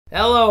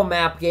Hello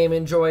map game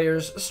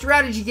enjoyers,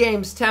 Strategy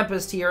Games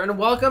Tempest here, and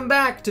welcome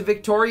back to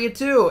Victoria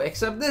 2,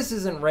 except this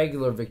isn't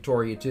regular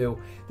Victoria 2,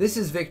 this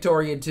is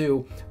Victoria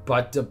 2,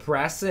 but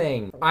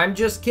depressing. I'm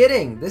just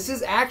kidding, this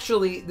is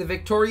actually the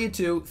Victoria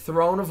 2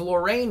 Throne of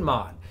Lorraine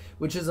mod,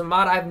 which is a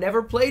mod I've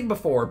never played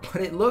before,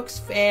 but it looks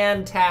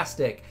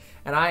fantastic,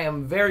 and I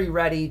am very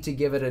ready to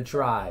give it a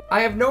try. I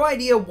have no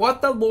idea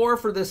what the lore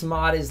for this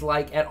mod is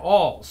like at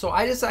all, so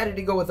I decided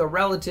to go with a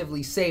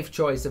relatively safe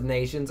choice of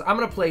nations. I'm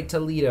gonna play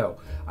Toledo.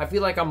 I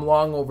feel like I'm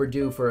long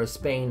overdue for a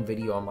Spain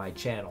video on my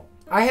channel.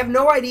 I have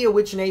no idea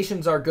which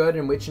nations are good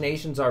and which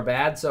nations are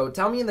bad, so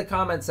tell me in the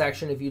comment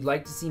section if you'd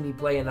like to see me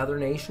play another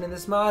nation in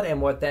this mod and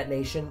what that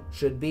nation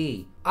should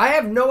be. I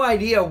have no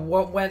idea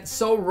what went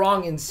so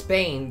wrong in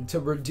Spain to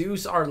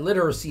reduce our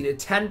literacy to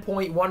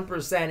 10.1%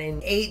 in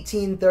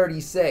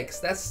 1836.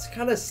 That's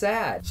kind of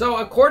sad. So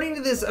according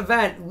to this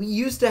event, we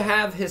used to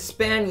have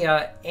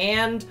Hispania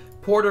and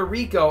Puerto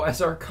Rico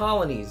as our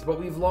colonies, but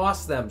we've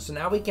lost them. So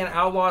now we can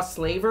outlaw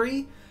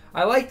slavery?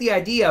 I like the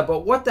idea,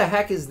 but what the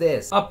heck is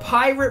this? A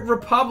pirate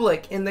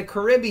republic in the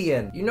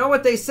Caribbean. You know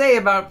what they say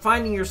about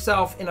finding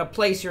yourself in a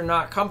place you're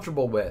not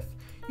comfortable with.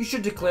 You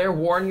should declare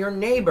war on your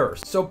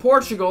neighbors. So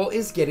Portugal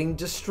is getting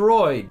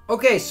destroyed.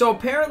 Okay, so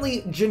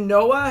apparently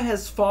Genoa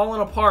has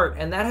fallen apart,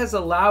 and that has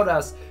allowed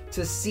us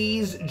to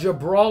seize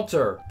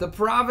Gibraltar. The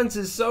province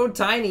is so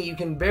tiny you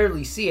can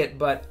barely see it,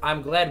 but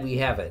I'm glad we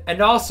have it.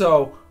 And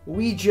also,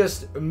 we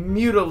just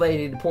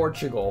mutilated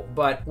Portugal,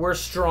 but we're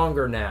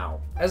stronger now.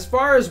 As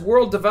far as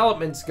world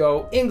developments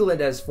go,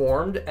 England has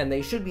formed, and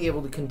they should be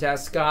able to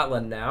contest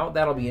Scotland now.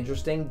 That'll be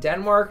interesting.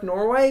 Denmark,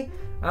 Norway?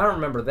 I don't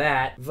remember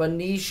that.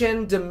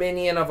 Venetian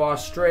Dominion of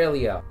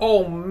Australia.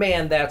 Oh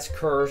man, that's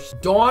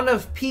cursed. Dawn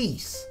of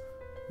Peace.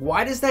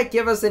 Why does that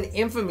give us an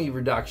infamy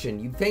reduction?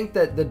 You'd think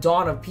that the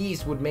Dawn of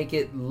Peace would make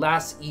it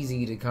less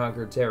easy to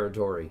conquer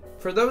territory.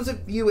 For those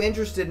of you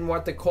interested in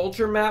what the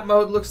culture map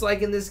mode looks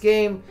like in this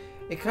game,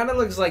 it kind of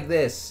looks like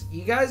this.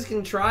 You guys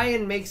can try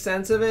and make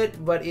sense of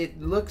it, but it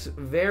looks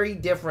very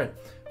different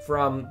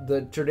from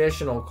the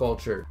traditional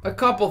culture. A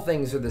couple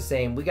things are the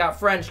same. We got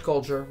French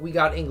culture, we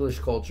got English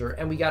culture,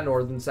 and we got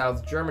North and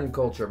South German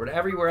culture, but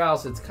everywhere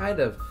else it's kind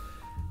of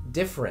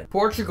different.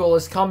 Portugal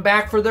has come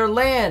back for their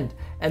land,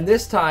 and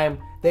this time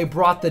they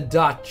brought the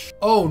Dutch.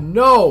 Oh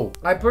no!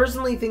 I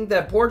personally think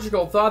that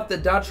Portugal thought the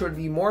Dutch would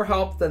be more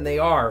help than they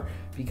are,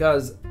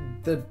 because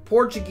the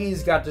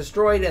Portuguese got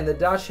destroyed and the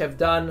Dutch have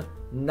done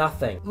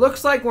nothing.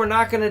 Looks like we're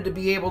not going to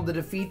be able to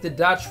defeat the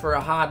Dutch for a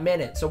hot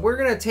minute, so we're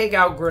going to take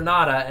out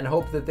Granada and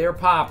hope that their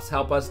pops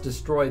help us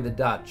destroy the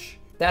Dutch.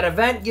 That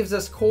event gives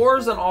us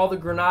cores on all the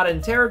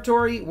Granadan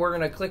territory. We're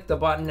going to click the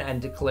button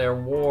and declare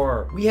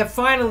war. We have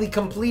finally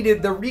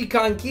completed the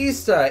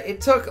Reconquista. It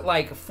took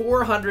like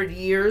 400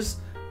 years,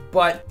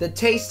 but the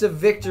taste of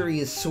victory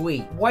is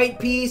sweet.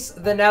 White peace,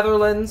 the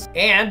Netherlands,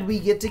 and we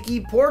get to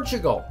keep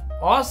Portugal.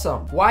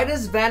 Awesome. Why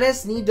does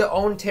Venice need to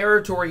own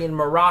territory in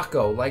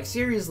Morocco? Like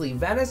seriously,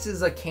 Venice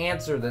is a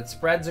cancer that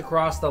spreads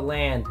across the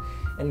land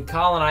and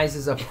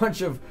colonizes a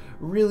bunch of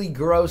really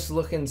gross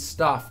looking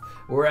stuff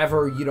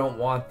wherever you don't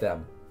want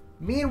them.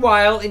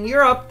 Meanwhile, in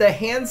Europe, the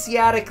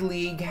Hanseatic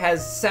League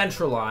has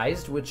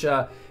centralized, which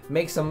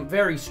makes them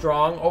very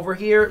strong. Over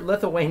here,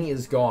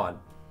 Lithuania's gone.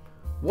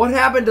 What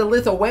happened to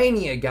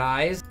Lithuania,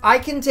 guys? I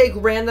can take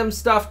random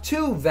stuff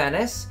too,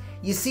 Venice.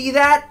 You see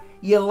that?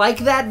 You like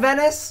that,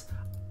 Venice?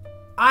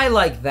 I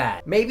like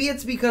that. Maybe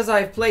it's because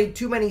I've played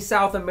too many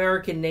South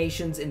American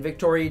nations in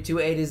Victoria 2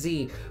 A to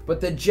Z, but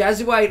the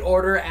Jesuit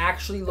order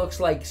actually looks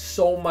like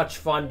so much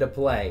fun to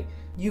play.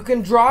 You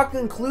can draw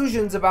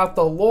conclusions about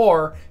the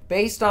lore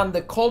based on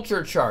the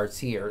culture charts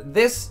here.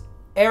 This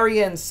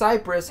area in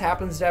Cyprus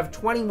happens to have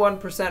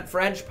 21%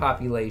 French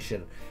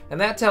population, and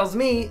that tells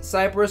me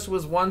Cyprus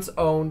was once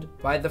owned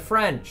by the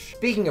French.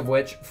 Speaking of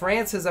which,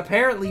 France has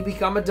apparently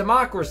become a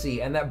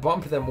democracy, and that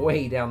bumped them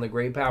way down the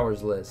Great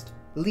Powers list.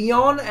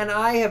 Leon and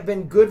I have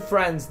been good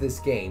friends this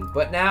game,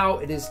 but now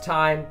it is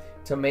time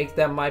to make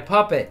them my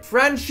puppet.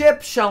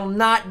 Friendship shall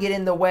not get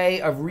in the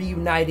way of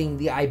reuniting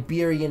the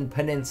Iberian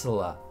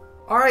Peninsula.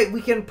 Alright, we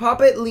can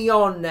puppet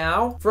Leon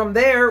now. From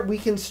there, we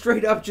can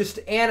straight up just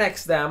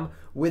annex them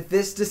with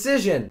this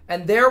decision.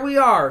 And there we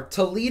are,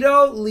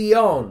 Toledo,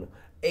 Leon.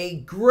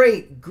 A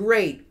great,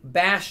 great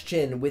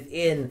bastion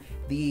within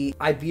the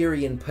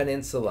Iberian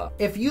Peninsula.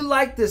 If you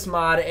like this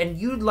mod and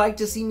you'd like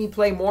to see me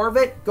play more of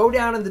it, go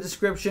down in the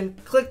description,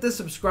 click the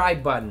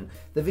subscribe button.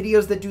 The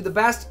videos that do the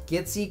best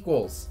get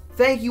sequels.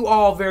 Thank you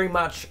all very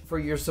much for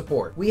your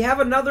support. We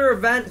have another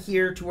event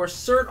here to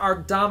assert our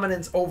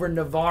dominance over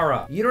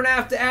Navarra. You don't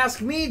have to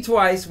ask me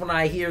twice when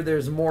I hear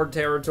there's more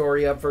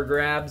territory up for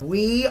grabs.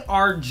 We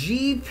are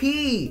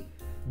GP.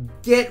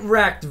 Get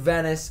wrecked,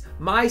 Venice.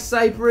 My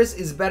Cyprus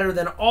is better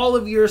than all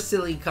of your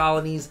silly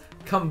colonies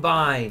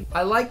combined.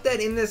 I like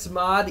that in this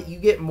mod, you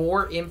get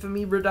more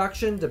infamy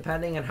reduction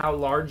depending on how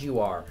large you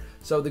are.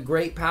 So the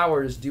great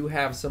powers do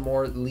have some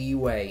more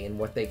leeway in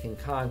what they can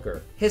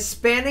conquer.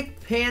 Hispanic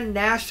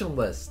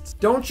pan-nationalists.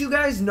 Don't you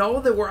guys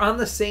know that we're on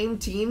the same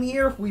team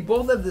here? We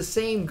both have the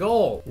same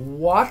goal.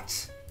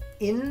 What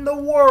in the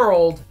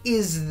world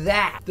is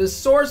that? The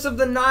source of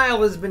the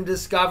Nile has been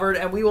discovered,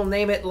 and we will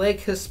name it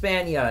Lake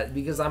Hispania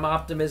because I'm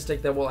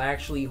optimistic that we'll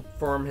actually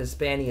form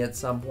Hispania at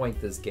some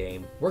point this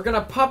game. We're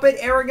gonna puppet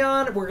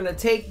Aragon. We're gonna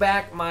take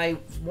back my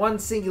one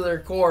singular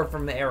core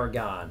from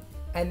Aragon.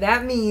 And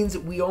that means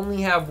we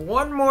only have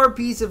one more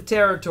piece of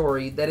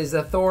territory that is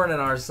a thorn in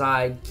our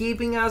side,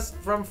 keeping us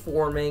from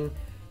forming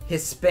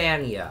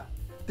Hispania.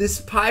 This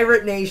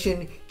pirate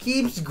nation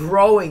keeps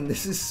growing.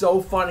 This is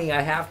so funny. I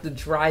have to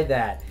try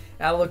that.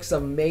 That looks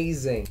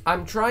amazing.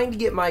 I'm trying to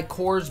get my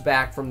cores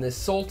back from this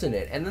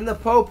sultanate, and then the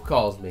Pope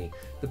calls me.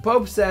 The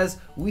Pope says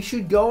we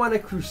should go on a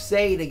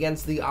crusade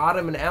against the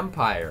Ottoman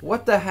Empire.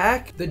 What the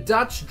heck? The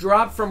Dutch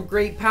dropped from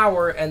great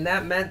power, and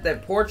that meant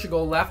that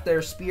Portugal left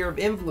their sphere of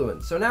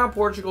influence. So now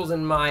Portugal's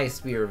in my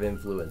sphere of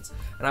influence,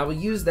 and I will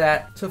use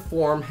that to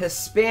form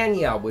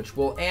Hispania, which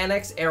will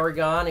annex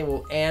Aragon, it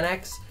will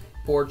annex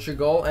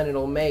Portugal, and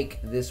it'll make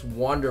this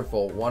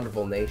wonderful,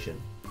 wonderful nation.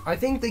 I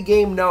think the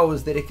game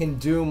knows that it can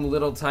doom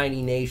little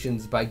tiny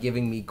nations by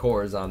giving me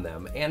cores on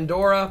them.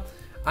 Andorra,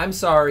 I'm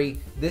sorry,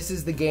 this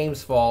is the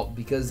game's fault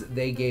because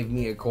they gave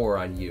me a core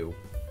on you.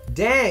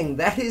 Dang,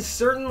 that is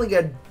certainly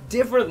a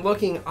different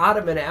looking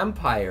Ottoman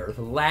Empire.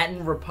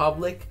 Latin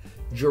Republic,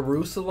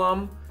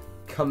 Jerusalem,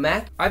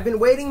 Kemet. I've been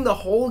waiting the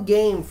whole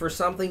game for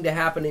something to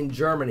happen in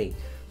Germany,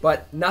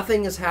 but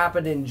nothing has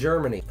happened in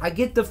Germany. I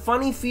get the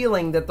funny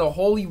feeling that the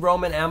Holy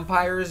Roman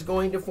Empire is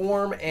going to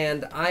form,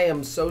 and I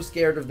am so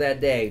scared of that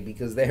day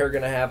because they are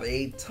going to have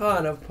a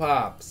ton of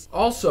pops.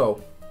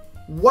 Also,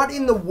 what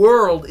in the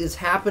world is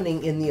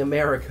happening in the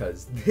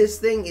Americas? This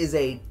thing is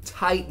a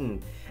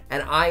titan,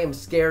 and I am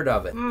scared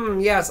of it.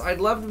 Yes,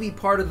 I'd love to be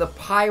part of the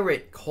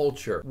pirate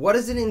culture. What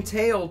does it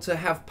entail to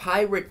have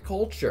pirate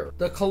culture?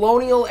 The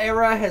colonial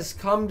era has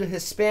come to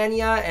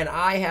Hispania, and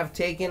I have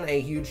taken a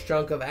huge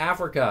chunk of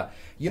Africa.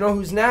 You know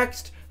who's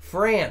next?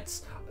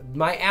 France.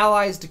 My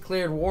allies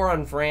declared war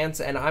on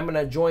France, and I'm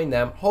gonna join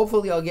them.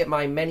 Hopefully I'll get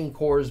my many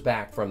cores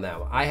back from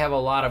them. I have a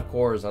lot of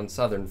cores on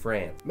southern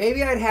France.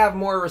 Maybe I'd have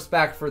more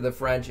respect for the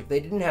French if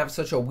they didn't have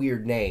such a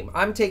weird name.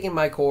 I'm taking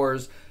my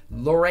cores.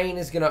 Lorraine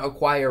is gonna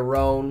acquire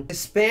Rhone.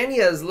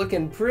 Hispania is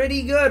looking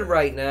pretty good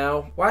right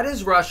now. Why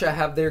does Russia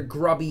have their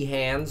grubby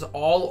hands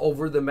all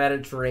over the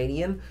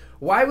Mediterranean?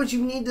 Why would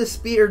you need to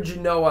spear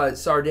Genoa,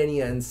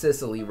 Sardinia, and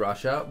Sicily,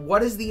 Russia?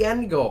 What is the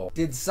end goal?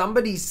 Did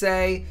somebody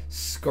say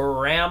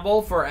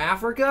scramble for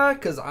Africa?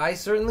 Because I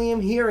certainly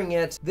am hearing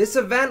it. This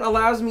event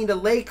allows me to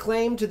lay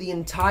claim to the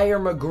entire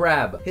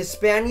Maghreb.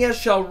 Hispania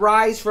shall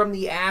rise from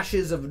the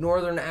ashes of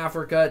northern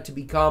Africa to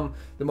become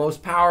the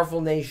most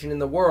powerful nation in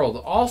the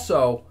world.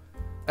 Also,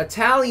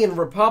 Italian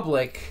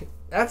Republic,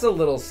 that's a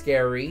little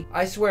scary.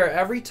 I swear,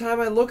 every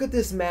time I look at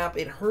this map,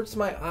 it hurts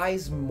my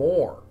eyes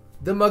more.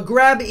 The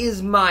Maghreb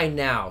is mine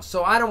now,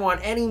 so I don't want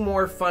any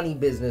more funny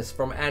business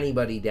from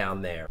anybody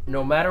down there.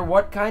 No matter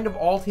what kind of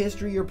alt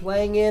history you're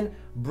playing in,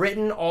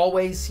 Britain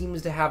always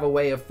seems to have a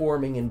way of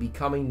forming and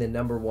becoming the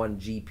 #1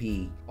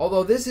 GP.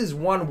 Although this is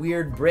one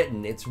weird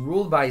Britain, it's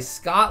ruled by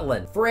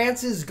Scotland.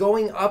 France is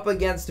going up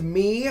against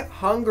me,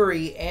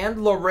 Hungary,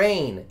 and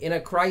Lorraine in a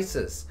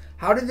crisis.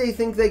 How did they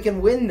think they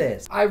can win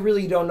this? I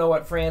really don't know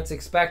what France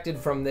expected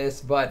from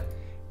this, but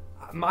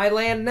my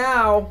land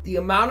now. The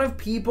amount of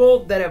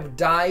people that have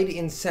died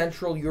in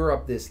Central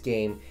Europe this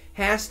game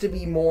has to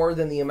be more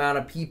than the amount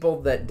of people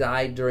that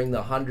died during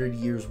the 100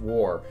 Years'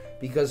 War.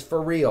 Because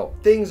for real,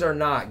 things are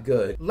not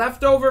good.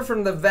 Left over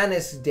from the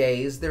Venice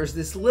days, there's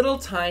this little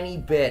tiny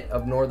bit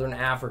of Northern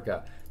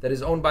Africa that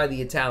is owned by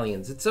the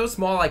Italians. It's so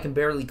small I can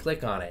barely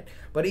click on it.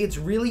 But it's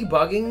really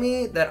bugging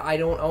me that I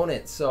don't own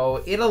it.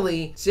 So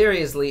Italy,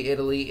 seriously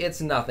Italy, it's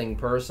nothing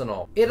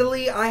personal.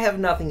 Italy, I have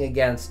nothing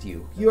against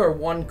you. You are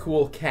one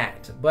cool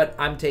cat, but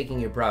I'm taking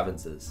your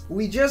provinces.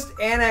 We just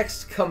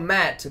annexed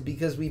Kemet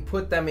because we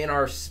put them in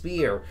our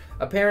sphere.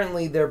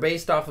 Apparently they're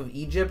based off of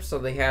Egypt, so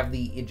they have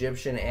the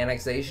Egyptian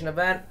annexation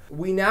event.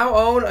 We now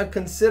own a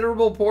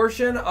considerable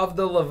portion of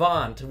the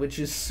Levant, which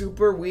is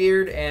super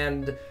weird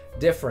and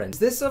different. Is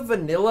this a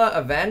vanilla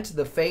event,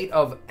 the fate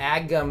of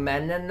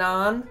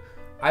Agamemnon?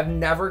 I've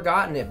never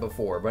gotten it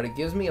before, but it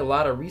gives me a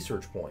lot of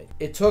research points.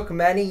 It took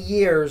many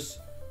years,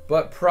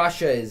 but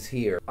Prussia is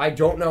here. I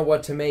don't know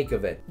what to make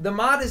of it. The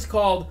mod is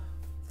called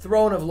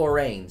Throne of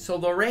Lorraine, so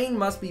Lorraine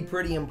must be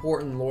pretty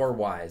important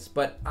lore-wise,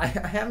 but I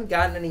haven't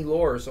gotten any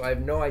lore, so I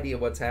have no idea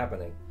what's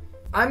happening.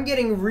 I'm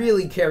getting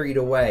really carried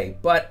away,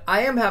 but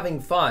I am having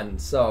fun,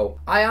 so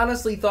I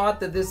honestly thought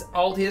that this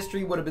alt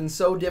history would have been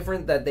so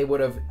different that they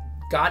would have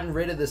gotten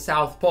rid of the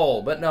South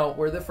Pole, but no,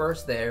 we're the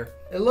first there.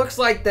 It looks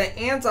like the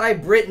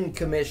Anti-Britain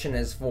Commission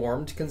has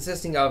formed,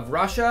 consisting of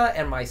Russia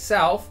and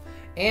myself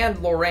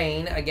and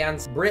Lorraine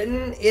against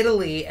Britain,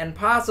 Italy, and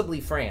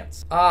possibly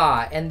France.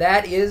 And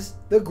that is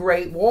the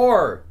Great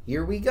War.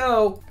 Here we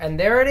go. And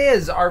there it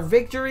is, our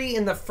victory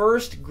in the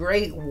First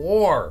Great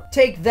War.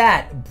 Take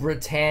that,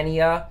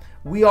 Britannia.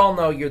 We all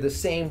know you're the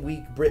same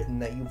weak Britain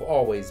that you've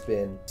always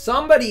been.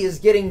 Somebody is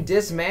getting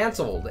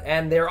dismantled,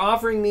 and they're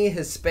offering me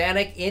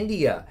Hispanic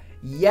India.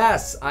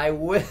 Yes, I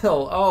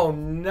will. Oh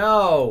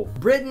no.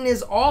 Britain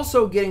is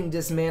also getting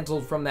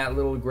dismantled from that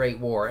little Great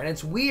War, and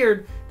it's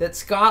weird that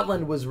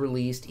Scotland was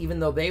released even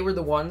though they were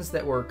the ones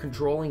that were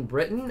controlling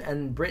Britain,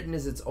 and Britain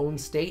is its own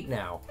state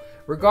now.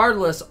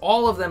 Regardless,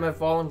 all of them have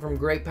fallen from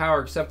great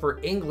power except for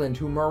England,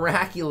 who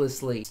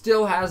miraculously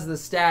still has the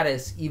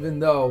status even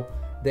though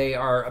they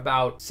are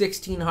about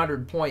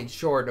 1,600 points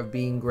short of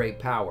being great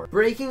power.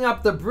 Breaking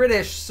up the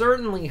British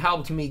certainly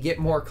helped me get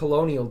more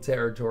colonial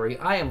territory.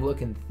 I am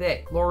looking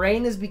thick.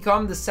 Lorraine has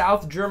become the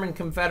South German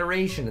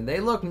Confederation, and they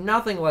look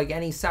nothing like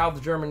any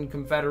South German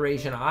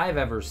Confederation I've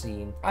ever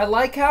seen. I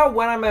like how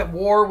when I'm at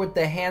war with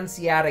the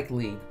Hanseatic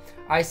League,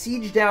 I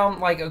siege down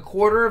like a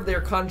quarter of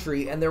their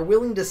country, and they're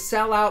willing to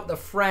sell out the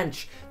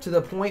French to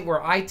the point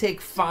where I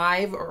take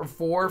 5 or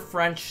 4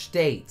 French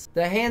states.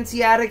 The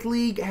Hanseatic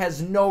League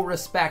has no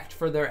respect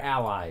for their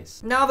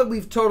allies. Now that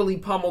we've totally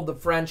pummeled the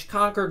French,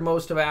 conquered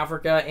most of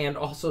Africa, and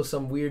also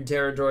some weird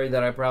territory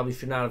that I probably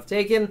should not have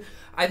taken,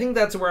 I think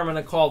that's where I'm going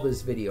to call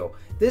this video.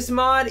 This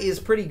mod is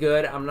pretty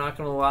good, I'm not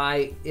going to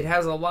lie. It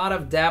has a lot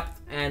of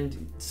depth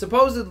and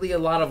supposedly a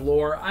lot of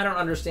lore. I don't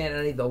understand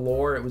any of the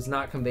lore. It was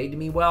not conveyed to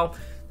me well.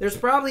 There's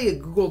probably a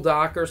Google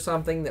Doc or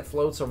something that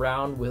floats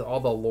around with all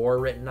the lore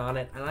written on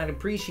it, and I'd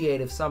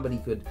appreciate if somebody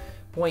could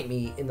point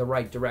me in the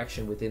right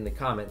direction within the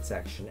comment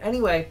section.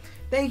 Anyway,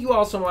 thank you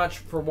all so much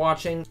for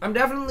watching. I'm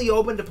definitely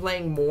open to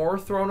playing more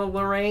Throne of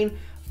Lorraine.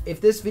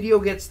 If this video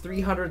gets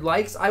 300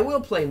 likes, I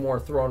will play more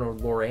Throne of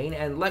Lorraine,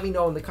 and let me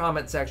know in the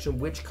comment section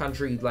which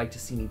country you'd like to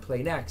see me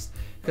play next,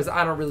 because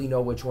I don't really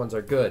know which ones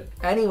are good.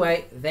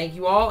 Anyway, thank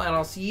you all, and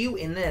I'll see you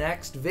in the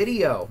next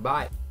video.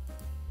 Bye.